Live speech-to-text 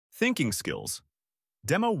Thinking skills.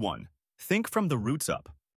 Demo 1. Think from the roots up.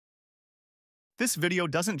 This video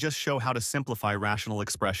doesn't just show how to simplify rational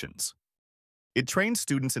expressions. It trains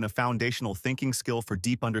students in a foundational thinking skill for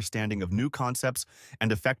deep understanding of new concepts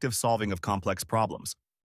and effective solving of complex problems.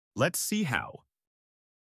 Let's see how.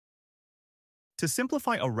 To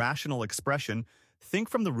simplify a rational expression, think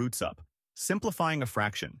from the roots up. Simplifying a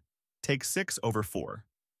fraction. Take 6 over 4.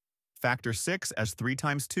 Factor 6 as 3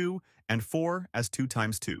 times 2 and 4 as 2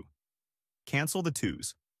 times 2. Cancel the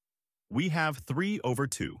 2's. We have 3 over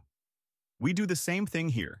 2. We do the same thing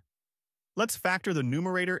here. Let's factor the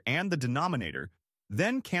numerator and the denominator,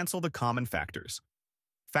 then cancel the common factors.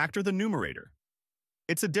 Factor the numerator.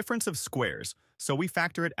 It's a difference of squares, so we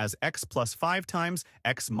factor it as x plus 5 times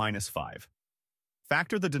x minus 5.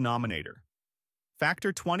 Factor the denominator.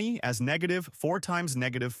 Factor 20 as negative 4 times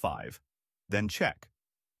negative 5. Then check.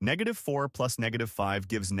 Negative 4 plus negative 5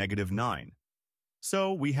 gives negative 9.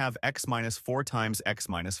 So we have x minus 4 times x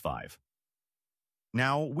minus 5.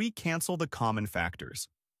 Now we cancel the common factors.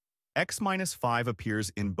 X minus 5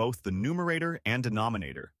 appears in both the numerator and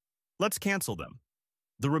denominator. Let's cancel them.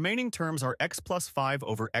 The remaining terms are x plus 5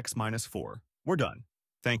 over x minus 4. We're done.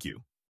 Thank you.